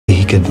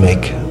could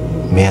make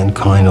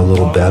mankind a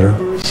little better.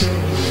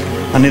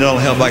 I need all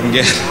the help I can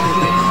get.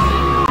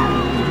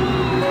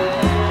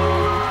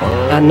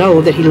 I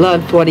know that he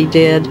loved what he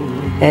did,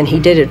 and he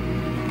did it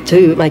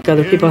to make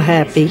other people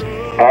happy.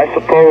 I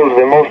suppose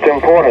the most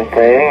important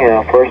thing in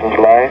a person's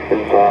life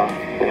is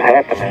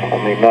happiness.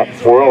 I mean, not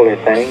worldly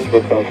things,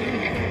 because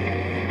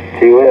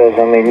gee whiz,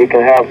 I mean, you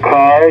can have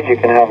cars, you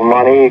can have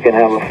money, you can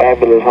have a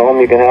fabulous home,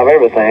 you can have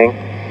everything.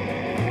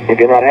 If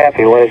you're not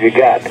happy, what have you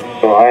got?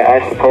 So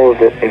I suppose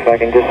that if I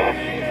can just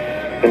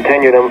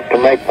continue to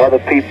make other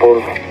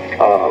people's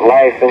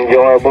life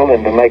enjoyable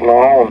and to make my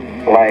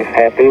own life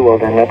happy, well,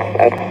 then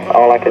that's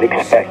all I could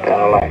expect out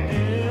of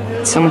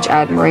life. So much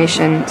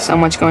admiration, so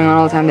much going on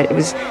all the time that it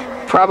was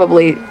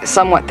probably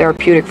somewhat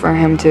therapeutic for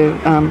him to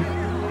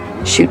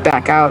shoot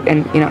back out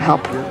and, you know,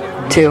 help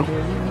to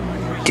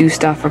do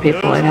stuff for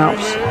people. It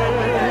helps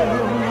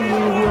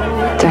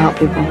to help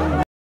people.